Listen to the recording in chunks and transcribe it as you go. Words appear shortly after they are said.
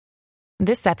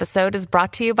This episode is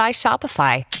brought to you by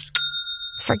Shopify.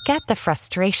 Forget the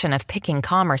frustration of picking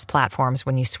commerce platforms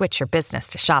when you switch your business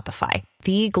to Shopify,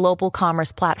 the global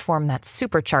commerce platform that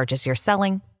supercharges your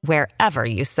selling wherever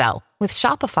you sell. With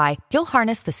Shopify, you'll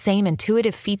harness the same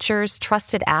intuitive features,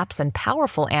 trusted apps, and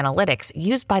powerful analytics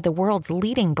used by the world's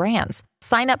leading brands.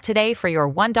 Sign up today for your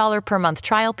 $1 per month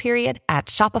trial period at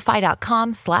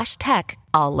shopify.com/tech,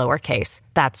 all lowercase.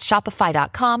 That's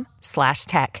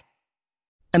shopify.com/tech.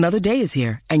 Another day is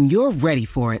here, and you're ready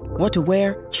for it. What to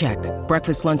wear? Check.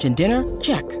 Breakfast, lunch, and dinner?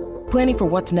 Check. Planning for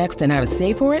what's next and how to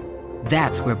save for it?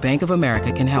 That's where Bank of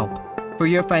America can help. For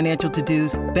your financial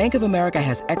to-dos, Bank of America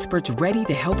has experts ready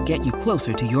to help get you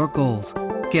closer to your goals.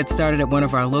 Get started at one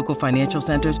of our local financial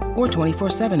centers or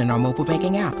 24/7 in our mobile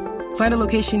banking app. Find a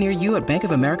location near you at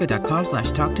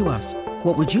bankofamerica.com/talktous.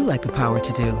 What would you like the power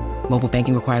to do? Mobile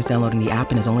banking requires downloading the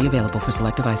app and is only available for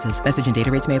select devices. Message and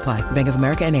data rates may apply. Bank of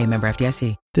America N.A., member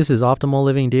FDIC. This is Optimal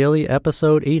Living Daily,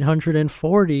 episode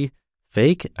 840,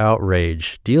 Fake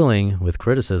Outrage, Dealing with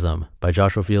Criticism, by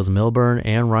Joshua Fields Millburn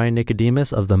and Ryan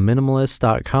Nicodemus of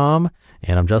TheMinimalist.com.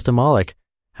 And I'm Justin Malik.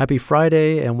 Happy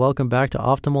Friday and welcome back to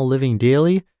Optimal Living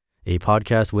Daily, a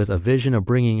podcast with a vision of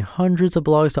bringing hundreds of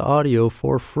blogs to audio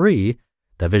for free.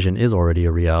 That vision is already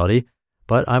a reality,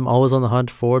 but I'm always on the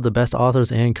hunt for the best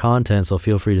authors and content, so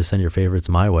feel free to send your favorites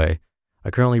my way.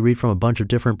 I currently read from a bunch of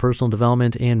different personal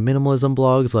development and minimalism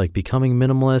blogs like Becoming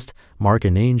Minimalist, Mark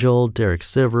and Angel, Derek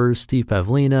Sivers, Steve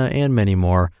Pavlina, and many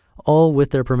more, all with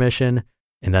their permission,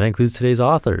 and that includes today's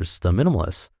authors, The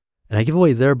Minimalists. And I give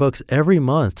away their books every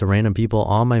month to random people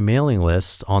on my mailing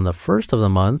list on the first of the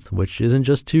month, which isn't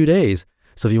just 2 days.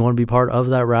 So if you want to be part of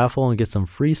that raffle and get some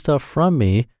free stuff from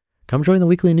me, come join the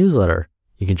weekly newsletter.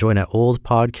 You can join at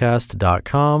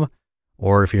oldpodcast.com,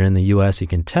 or if you're in the US, you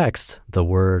can text the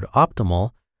word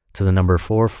optimal to the number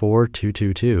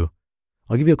 44222.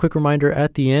 I'll give you a quick reminder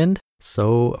at the end.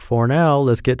 So for now,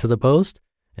 let's get to the post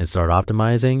and start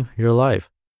optimizing your life.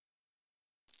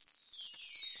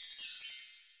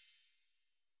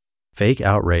 Fake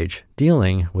Outrage,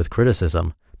 Dealing with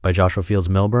Criticism, by Joshua Fields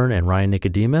Millburn and Ryan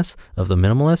Nicodemus of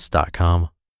TheMinimalist.com.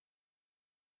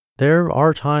 There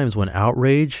are times when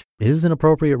outrage is an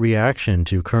appropriate reaction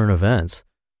to current events.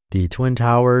 The Twin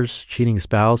Towers, cheating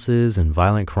spouses, and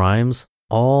violent crimes,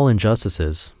 all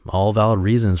injustices, all valid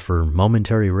reasons for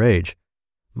momentary rage.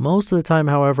 Most of the time,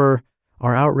 however,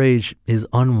 our outrage is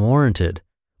unwarranted.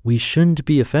 We shouldn't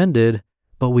be offended,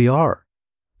 but we are.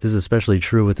 This is especially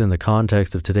true within the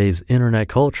context of today's internet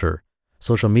culture.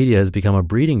 Social media has become a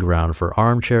breeding ground for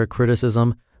armchair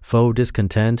criticism, faux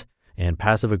discontent, and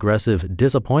passive-aggressive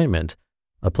disappointment,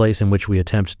 a place in which we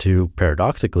attempt to,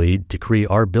 paradoxically, decree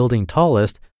our building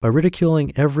tallest by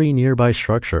ridiculing every nearby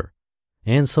structure.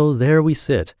 And so there we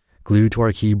sit, glued to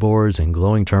our keyboards and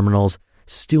glowing terminals,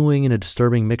 stewing in a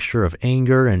disturbing mixture of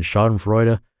anger and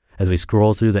schadenfreude as we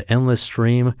scroll through the endless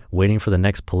stream, waiting for the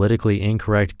next politically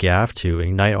incorrect gaffe to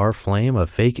ignite our flame of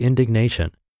fake indignation.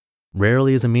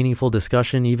 Rarely is a meaningful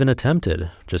discussion even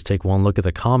attempted. Just take one look at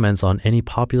the comments on any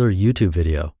popular YouTube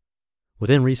video.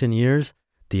 Within recent years,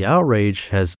 the outrage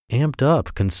has amped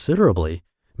up considerably,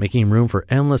 making room for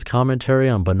endless commentary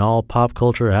on banal pop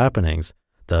culture happenings,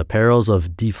 the perils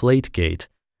of Deflategate,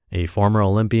 a former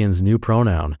Olympian's new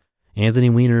pronoun,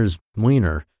 Anthony Weiner's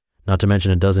wiener, not to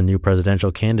mention a dozen new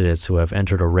presidential candidates who have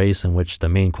entered a race in which the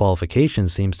main qualification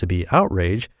seems to be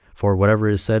outrage for whatever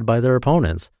is said by their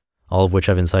opponents, all of which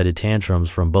have incited tantrums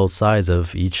from both sides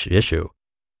of each issue.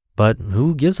 But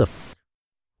who gives a f***?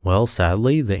 Well,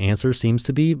 sadly, the answer seems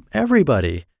to be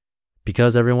everybody.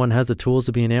 Because everyone has the tools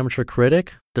to be an amateur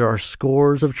critic, there are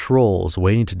scores of trolls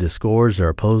waiting to disgorge their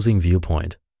opposing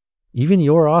viewpoint. Even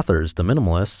your authors, the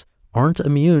minimalists, aren't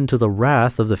immune to the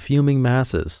wrath of the fuming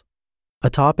masses. A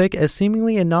topic as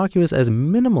seemingly innocuous as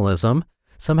minimalism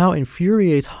somehow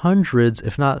infuriates hundreds,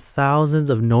 if not thousands,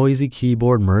 of noisy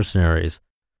keyboard mercenaries.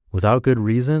 Without good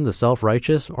reason, the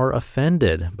self-righteous are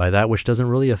offended by that which doesn't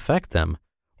really affect them.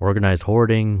 Organized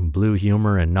hoarding, blue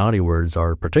humor, and naughty words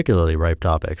are particularly ripe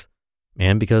topics.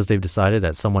 And because they've decided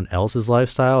that someone else's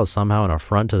lifestyle is somehow an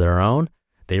affront to their own,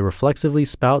 they reflexively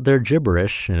spout their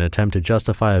gibberish in an attempt to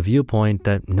justify a viewpoint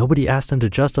that nobody asked them to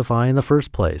justify in the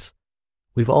first place.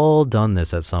 We've all done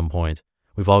this at some point.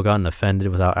 We've all gotten offended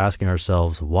without asking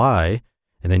ourselves why,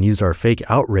 and then used our fake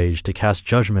outrage to cast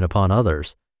judgment upon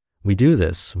others. We do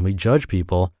this, we judge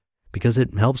people, because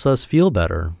it helps us feel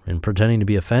better, and pretending to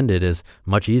be offended is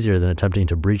much easier than attempting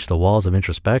to breach the walls of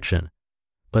introspection.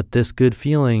 But this good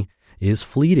feeling is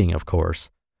fleeting, of course,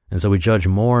 and so we judge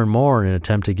more and more in an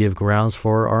attempt to give grounds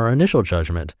for our initial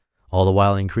judgment, all the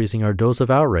while increasing our dose of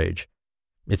outrage.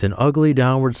 It's an ugly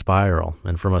downward spiral,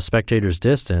 and from a spectator's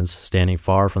distance, standing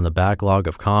far from the backlog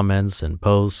of comments and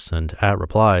posts and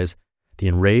 @replies, the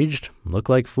enraged look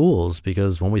like fools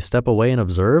because when we step away and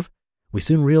observe, we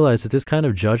soon realize that this kind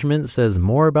of judgment says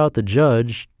more about the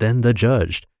judge than the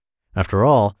judged. After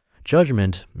all,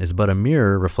 judgment is but a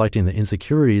mirror reflecting the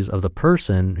insecurities of the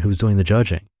person who's doing the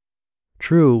judging.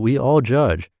 True, we all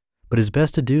judge, but it's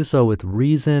best to do so with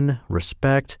reason,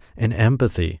 respect, and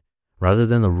empathy, rather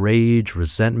than the rage,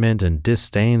 resentment, and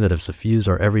disdain that have suffused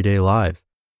our everyday lives.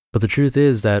 But the truth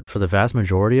is that for the vast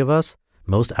majority of us,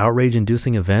 most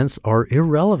outrage-inducing events are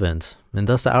irrelevant, and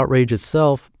thus the outrage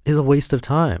itself is a waste of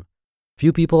time.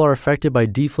 Few people are affected by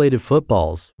deflated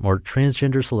footballs or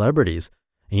transgender celebrities,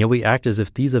 and yet we act as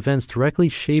if these events directly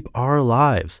shape our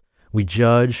lives. We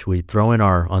judge, we throw in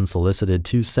our unsolicited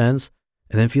 2 cents,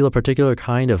 and then feel a particular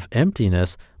kind of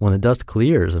emptiness when the dust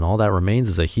clears and all that remains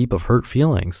is a heap of hurt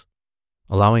feelings.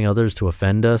 Allowing others to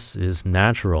offend us is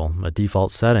natural, a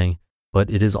default setting, but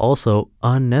it is also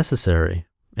unnecessary.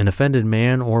 An offended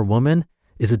man or woman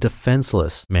is a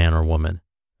defenseless man or woman.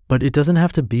 But it doesn't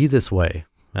have to be this way,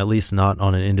 at least not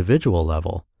on an individual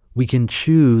level. We can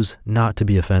choose not to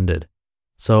be offended.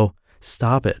 So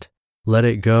stop it, let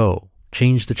it go,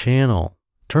 change the channel,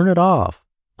 turn it off,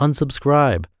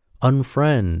 unsubscribe,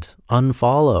 unfriend,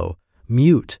 unfollow,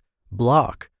 mute,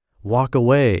 block, walk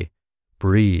away,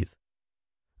 breathe.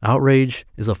 Outrage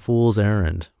is a fool's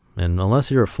errand, and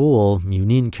unless you're a fool, you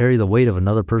needn't carry the weight of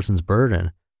another person's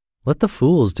burden. Let the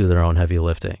fools do their own heavy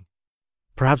lifting.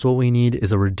 Perhaps what we need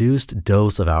is a reduced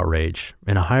dose of outrage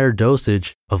and a higher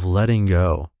dosage of letting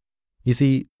go. You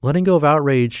see, letting go of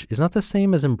outrage is not the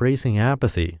same as embracing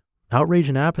apathy. Outrage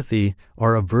and apathy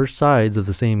are averse sides of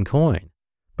the same coin.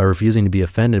 By refusing to be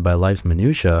offended by life's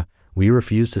minutia, we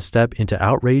refuse to step into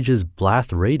outrage's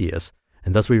blast radius,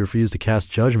 and thus we refuse to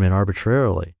cast judgment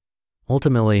arbitrarily.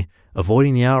 Ultimately,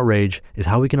 avoiding the outrage is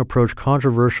how we can approach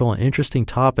controversial and interesting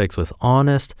topics with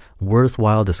honest,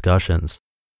 worthwhile discussions.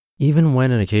 Even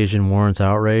when an occasion warrants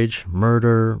outrage,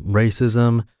 murder,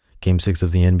 racism, Game 6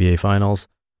 of the NBA Finals,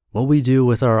 what we do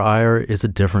with our ire is a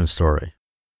different story.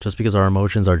 Just because our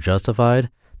emotions are justified,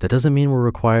 that doesn't mean we're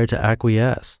required to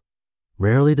acquiesce.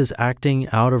 Rarely does acting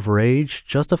out of rage,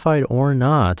 justified or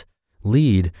not,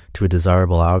 lead to a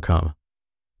desirable outcome.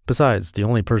 Besides, the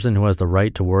only person who has the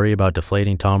right to worry about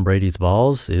deflating Tom Brady's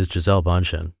balls is Gisele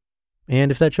Bündchen.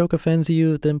 And if that joke offends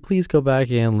you, then please go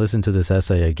back and listen to this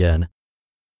essay again.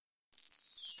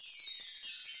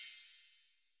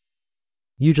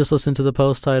 You just listened to the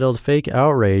post titled Fake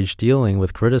Outrage Dealing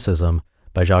with Criticism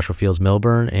by Joshua Fields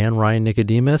Millburn and Ryan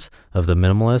Nicodemus of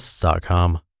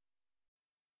theminimalists.com.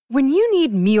 When you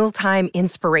need mealtime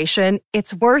inspiration,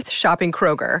 it's worth shopping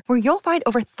Kroger, where you'll find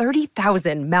over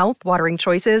 30,000 mouth-watering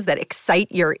choices that excite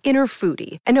your inner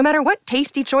foodie. And no matter what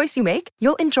tasty choice you make,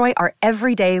 you'll enjoy our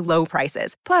everyday low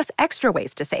prices, plus extra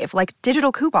ways to save, like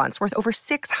digital coupons worth over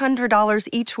 $600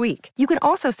 each week. You can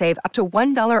also save up to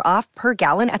 $1 off per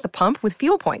gallon at the pump with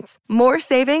fuel points. More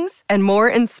savings and more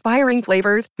inspiring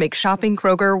flavors make shopping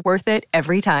Kroger worth it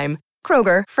every time.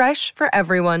 Kroger, fresh for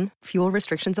everyone. Fuel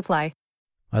restrictions apply.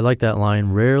 I like that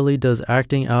line. Rarely does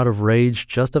acting out of rage,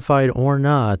 justified or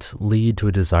not, lead to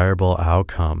a desirable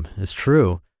outcome. It's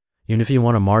true. Even if you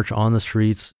want to march on the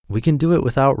streets, we can do it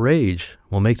without rage.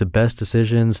 We'll make the best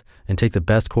decisions and take the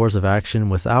best course of action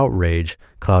without rage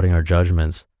clouding our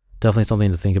judgments. Definitely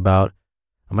something to think about.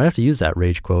 I might have to use that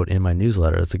rage quote in my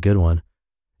newsletter. It's a good one.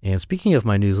 And speaking of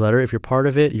my newsletter, if you're part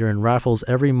of it, you're in raffles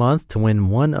every month to win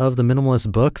one of the Minimalist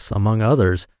books, among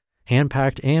others,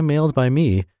 hand-packed and mailed by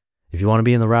me. If you want to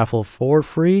be in the raffle for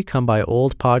free, come by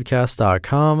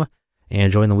oldpodcast.com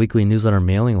and join the weekly newsletter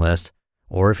mailing list.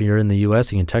 Or if you're in the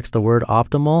US, you can text the word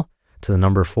optimal to the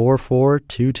number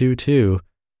 44222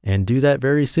 and do that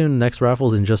very soon. The next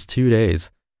raffle is in just 2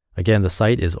 days. Again, the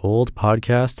site is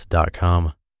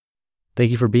oldpodcast.com.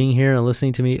 Thank you for being here and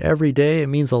listening to me every day. It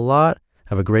means a lot.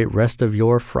 Have a great rest of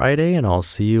your Friday, and I'll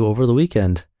see you over the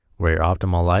weekend where your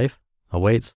optimal life awaits.